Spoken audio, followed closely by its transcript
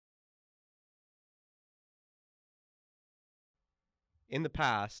In the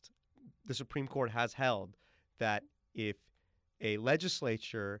past, the Supreme Court has held that if a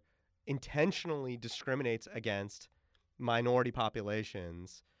legislature intentionally discriminates against minority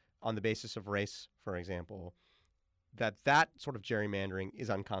populations on the basis of race, for example, that sort of gerrymandering is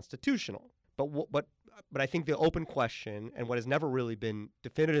unconstitutional. But I think the open question, and what has never really been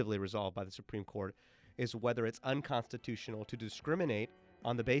definitively resolved by the Supreme Court, is whether it's unconstitutional to discriminate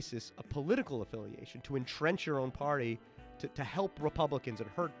on the basis of political affiliation, to entrench your own party, to help Republicans and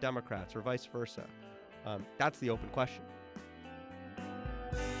hurt Democrats, or vice versa. That's the open question.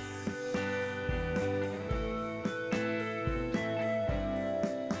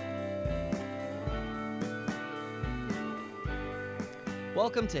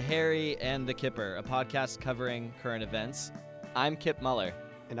 Welcome to Harry and The Kipper, a podcast covering current events. I'm Kip Muller.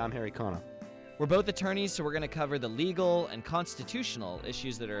 And I'm Harry Connor. We're both attorneys, so we're going to cover the legal and constitutional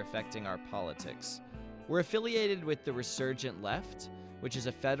issues that are affecting our politics. We're affiliated with the Resurgent Left, which is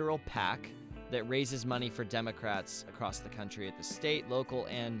a federal PAC that raises money for Democrats across the country at the state, local,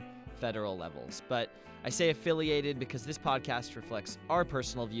 and federal levels. But I say affiliated because this podcast reflects our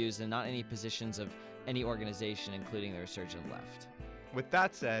personal views and not any positions of any organization, including the Resurgent Left. With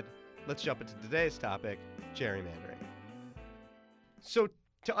that said, let's jump into today's topic, gerrymandering. So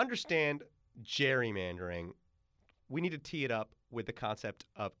to understand gerrymandering, we need to tee it up with the concept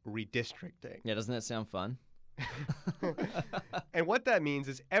of redistricting. Yeah, doesn't that sound fun? And what that means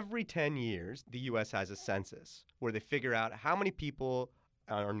is every 10 years, the U.S. has a census where they figure out how many people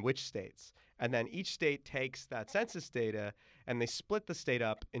are in which states. And then each state takes that census data and they split the state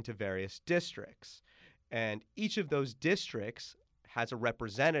up into various districts. And each of those districts has a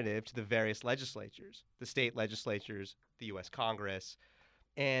representative to the various legislatures, the state legislatures, the U.S. Congress.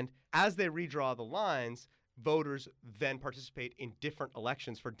 And as they redraw the lines, voters then participate in different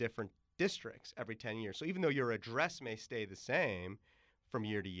elections for different districts every 10 years. So even though your address may stay the same from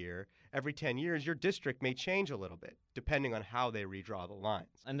year to year, every 10 years your district may change a little bit depending on how they redraw the lines.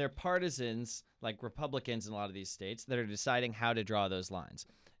 And they're partisans, like Republicans in a lot of these states, that are deciding how to draw those lines.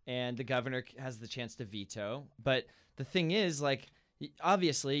 And the governor has the chance to veto. But the thing is,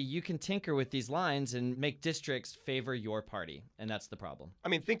 obviously, you can tinker with these lines and make districts favor your party, and that's the problem. I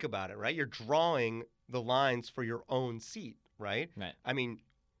mean, think about it, right? You're drawing the lines for your own seat, right? Right. I mean,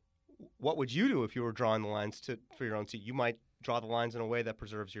 what would you do if you were drawing the lines for your own seat? You might draw the lines in a way that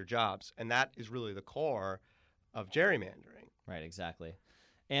preserves your jobs, and that is really the core of gerrymandering. Right, exactly.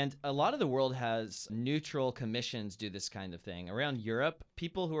 And a lot of the world has neutral commissions do this kind of thing. Around Europe,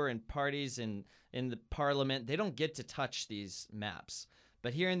 people who are in parties in the parliament, they don't get to touch these maps.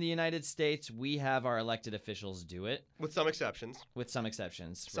 But here in the United States, we have our elected officials do it. With some exceptions.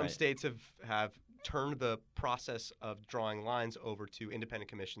 Some right. states have turned the process of drawing lines over to independent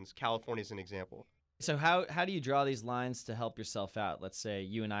commissions. California is an example. So how do you draw these lines to help yourself out? Let's say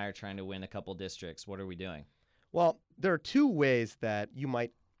you and I are trying to win a couple districts. What are we doing? Well, there are two ways that you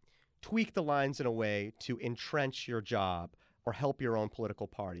might tweak the lines in a way to entrench your job or help your own political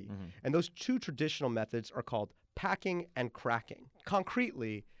party. Mm-hmm. And those two traditional methods are called packing and cracking.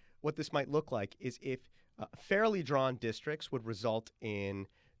 Concretely, what this might look like is if fairly drawn districts would result in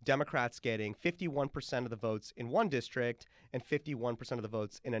Democrats getting 51% of the votes in one district and 51% of the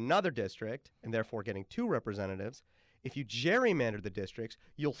votes in another district, and therefore getting two representatives. If you gerrymander the districts,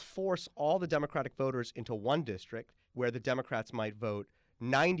 you'll force all the Democratic voters into one district where the Democrats might vote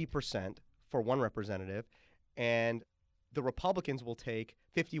 90% for one representative, and the Republicans will take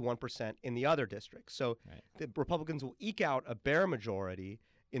 51% in the other districts. So right. The Republicans will eke out a bare majority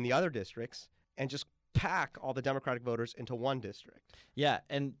in the other districts and just pack all the Democratic voters into one district. Yeah,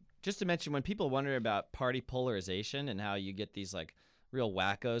 and just to mention, when people wonder about party polarization and how you get these real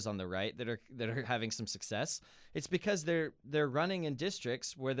wackos on the right that are having some success, it's because they're running in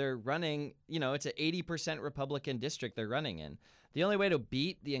districts where they're running, it's an 80% Republican district they're running in. The only way to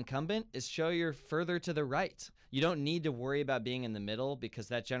beat the incumbent is show you're further to the right. You don't need to worry about being in the middle because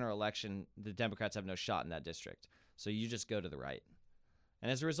that general election, the Democrats have no shot in that district. So you just go to the right.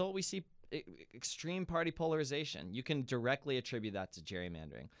 And as a result, we see extreme party polarization. You can directly attribute that to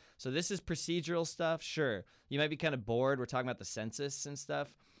gerrymandering. So this is procedural stuff. Sure, you might be kind of bored. We're talking about the census and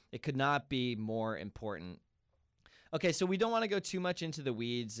stuff. It could not be more important. Okay, so we don't want to go too much into the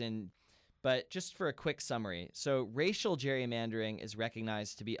weeds, but just for a quick summary. So racial gerrymandering is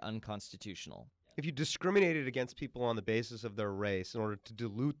recognized to be unconstitutional. If you discriminated against people on the basis of their race in order to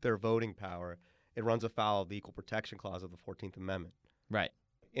dilute their voting power, it runs afoul of the Equal Protection Clause of the 14th Amendment. Right.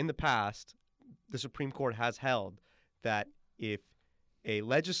 In the past, the Supreme Court has held that if a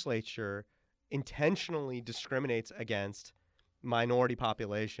legislature intentionally discriminates against minority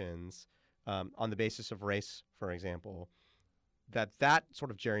populations on the basis of race, for example, that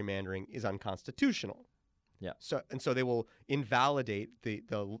sort of gerrymandering is unconstitutional. Yeah. So they will invalidate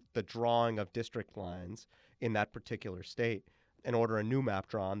the drawing of district lines in that particular state and order a new map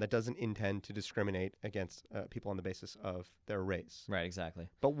drawn that doesn't intend to discriminate against people on the basis of their race. Right, exactly.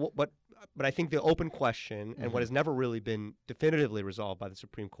 But I think the open question, and what has never really been definitively resolved by the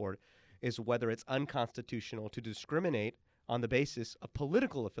Supreme Court, is whether it's unconstitutional to discriminate on the basis of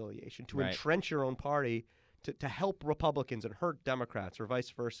political affiliation, to entrench your own party, to help Republicans and hurt Democrats, or vice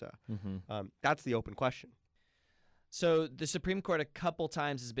versa. That's the open question. So the Supreme Court a couple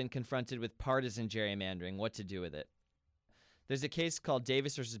times has been confronted with partisan gerrymandering, what to do with it. There's a case called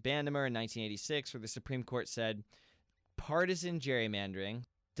Davis versus Bandemer in 1986 where the Supreme Court said partisan gerrymandering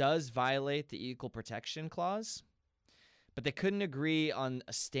does violate the Equal Protection Clause, but they couldn't agree on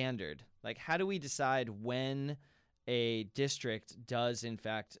a standard. Like, how do we decide when a district does, in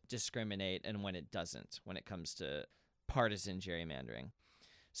fact, discriminate and when it doesn't when it comes to partisan gerrymandering?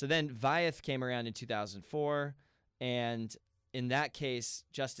 So then Wyeth came around in 2004, and in that case,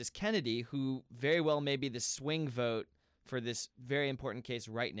 Justice Kennedy, who very well may be the swing vote for this very important case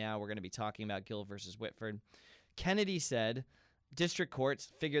right now, we're going to be talking about Gill versus Whitford. Kennedy said, district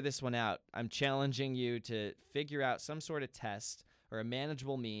courts, figure this one out. I'm challenging you to figure out some sort of test or a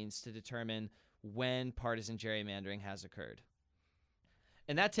manageable means to determine when partisan gerrymandering has occurred.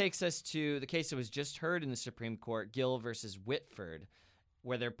 And that takes us to the case that was just heard in the Supreme Court, Gill versus Whitford,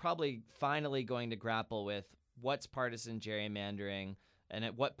 where they're probably finally going to grapple with what's partisan gerrymandering and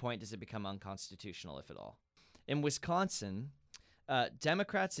at what point does it become unconstitutional, if at all. In Wisconsin,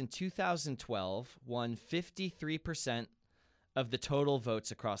 Democrats in 2012 won 53% of the total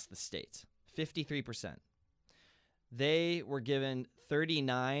votes across the state. 53%. They were given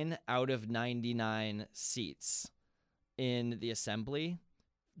 39 out of 99 seats in the assembly.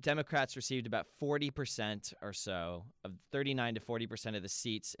 Democrats received about 40% or so, of 39 to 40% of the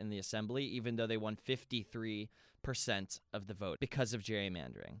seats in the assembly, even though they won 53% of the vote because of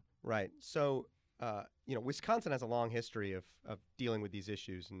gerrymandering. Right. So, Wisconsin has a long history of dealing with these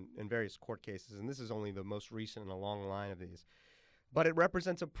issues in various court cases, and this is only the most recent in a long line of these. But it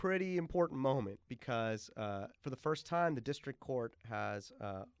represents a pretty important moment because for the first time, the district court has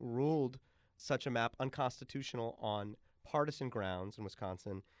ruled such a map unconstitutional on partisan grounds in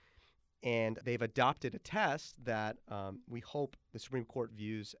Wisconsin, and they've adopted a test that we hope the Supreme Court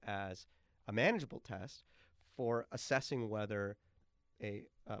views as a manageable test for assessing whether a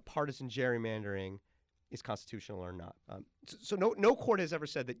partisan gerrymandering is constitutional or not. So no court has ever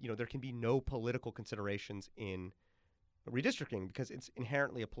said that there can be no political considerations in redistricting because it's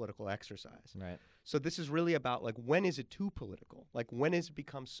inherently a political exercise. Right. So this is really about when is it too political? When has it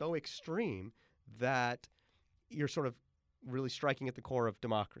become so extreme that you're sort of really striking at the core of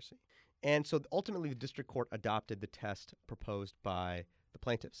democracy? And so ultimately the district court adopted the test proposed by the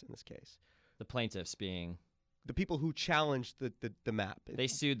plaintiffs in this case. The plaintiffs being? The people who challenged the map. They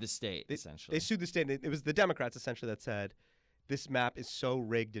sued the state, essentially. They sued the state. It was the Democrats essentially that said this map is so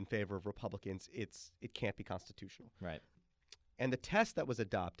rigged in favor of Republicans, it can't be constitutional. Right. And the test that was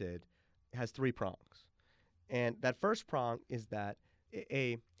adopted has three prongs. And that first prong is that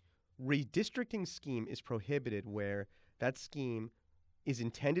a redistricting scheme is prohibited where that scheme is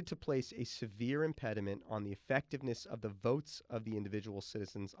intended to place a severe impediment on the effectiveness of the votes of the individual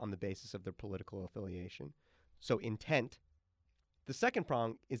citizens on the basis of their political affiliation. So intent. The second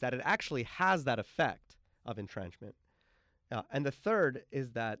prong is that it actually has that effect of entrenchment. And the third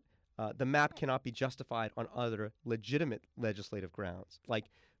is that the map cannot be justified on other legitimate legislative grounds.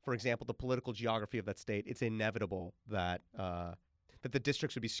 Like, for example, the political geography of that state, it's inevitable that the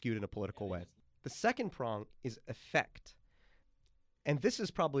districts would be skewed in a political way. The second prong is effect. And this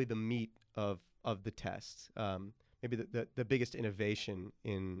is probably the meat of the test, maybe the biggest innovation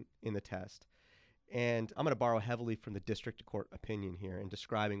in the test. And I'm going to borrow heavily from the district court opinion here in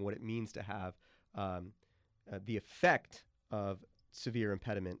describing what it means to have the effect of severe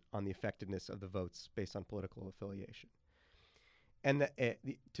impediment on the effectiveness of the votes based on political affiliation. And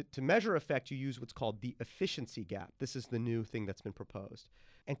to measure effect, you use what's called the efficiency gap. This is the new thing that's been proposed.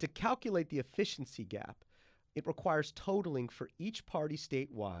 And to calculate the efficiency gap, it requires totaling for each party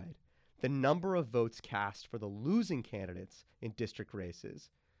statewide the number of votes cast for the losing candidates in district races.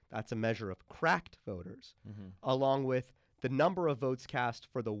 That's a measure of cracked voters, along with the number of votes cast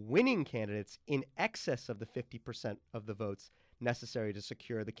for the winning candidates in excess of the 50% of the votes necessary to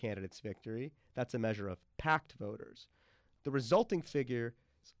secure the candidate's victory. That's a measure of packed voters. The resulting figure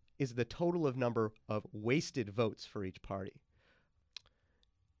is the total of number of wasted votes for each party.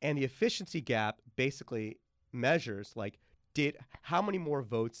 And the efficiency gap basically measures how many more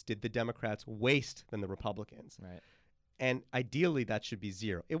votes did the Democrats waste than the Republicans? Right. And ideally, that should be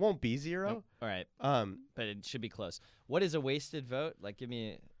 0. It won't be 0. Nope. All right. But it should be close. What is a wasted vote? Like, give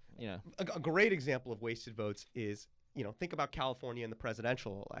me, A great example of wasted votes is, think about California in the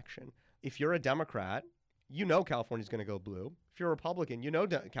presidential election. If you're a Democrat, California's going to go blue. If you're a Republican,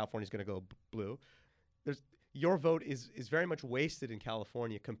 California's going to go blue. Your vote is very much wasted in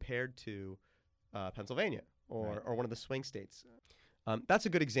California compared to Pennsylvania or one of the swing states. That's a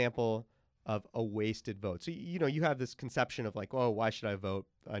good example of a wasted vote. So, you have this conception of like, oh, why should I vote?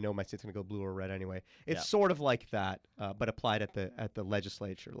 I know my state's going to go blue or red anyway. It's sort of like that, but applied at the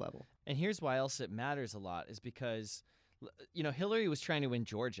legislature level. And here's why else it matters a lot is because, Hillary was trying to win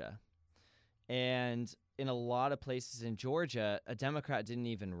Georgia. And in a lot of places in Georgia, a Democrat didn't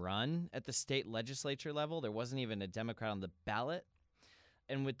even run at the state legislature level. There wasn't even a Democrat on the ballot.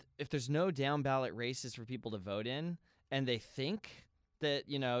 And if there's no down ballot races for people to vote in, and they think that,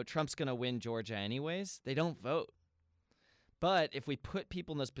 Trump's going to win Georgia anyways, they don't vote. But if we put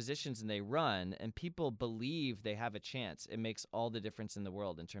people in those positions and they run and people believe they have a chance, it makes all the difference in the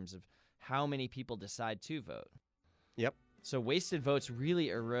world in terms of how many people decide to vote. Yep. So wasted votes really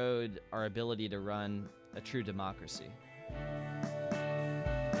erode our ability to run a true democracy.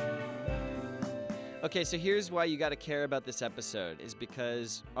 Okay, so here's why you got to care about this episode, is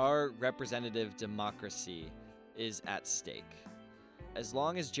because our representative democracy is at stake. As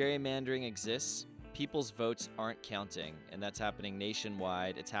long as gerrymandering exists, people's votes aren't counting, and that's happening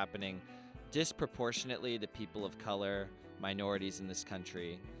nationwide. It's happening disproportionately to people of color, minorities in this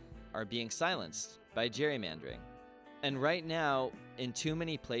country, are being silenced by gerrymandering. And right now, in too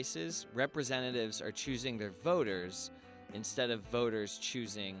many places, representatives are choosing their voters instead of voters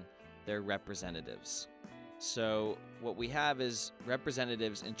choosing their representatives. So what we have is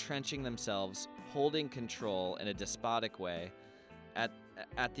representatives entrenching themselves, holding control in a despotic way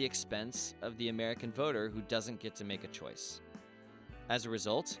at the expense of the American voter who doesn't get to make a choice. As a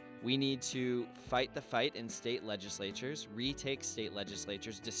result, we need to fight the fight in state legislatures, retake state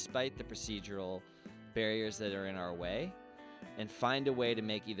legislatures despite the procedural barriers that are in our way, and find a way to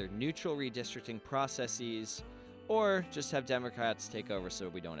make either neutral redistricting processes or just have Democrats take over so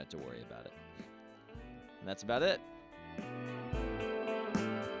we don't have to worry about it. And that's about it.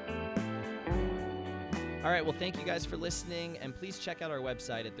 All right, well, thank you guys for listening, and please check out our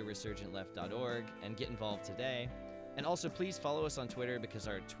website at theresurgentleft.org and get involved today. And also, please follow us on Twitter because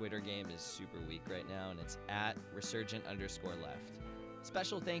our Twitter game is super weak right now, and it's at Resurgent_Left.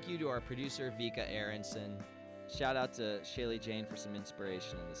 Special thank you to our producer, Vika Aronson. Shout out to Shaylee Jane for some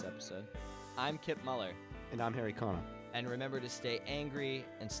inspiration in this episode. I'm Kip Muller. And I'm Harry Connor. And remember to stay angry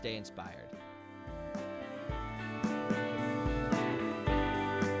and stay inspired.